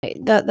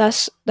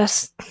That's.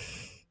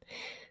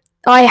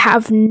 I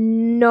have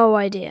no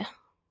idea.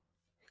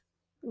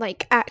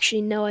 Like,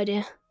 actually, no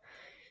idea.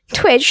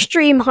 Twitch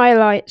stream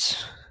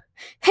highlights.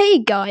 Hey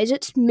guys,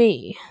 it's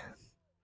me.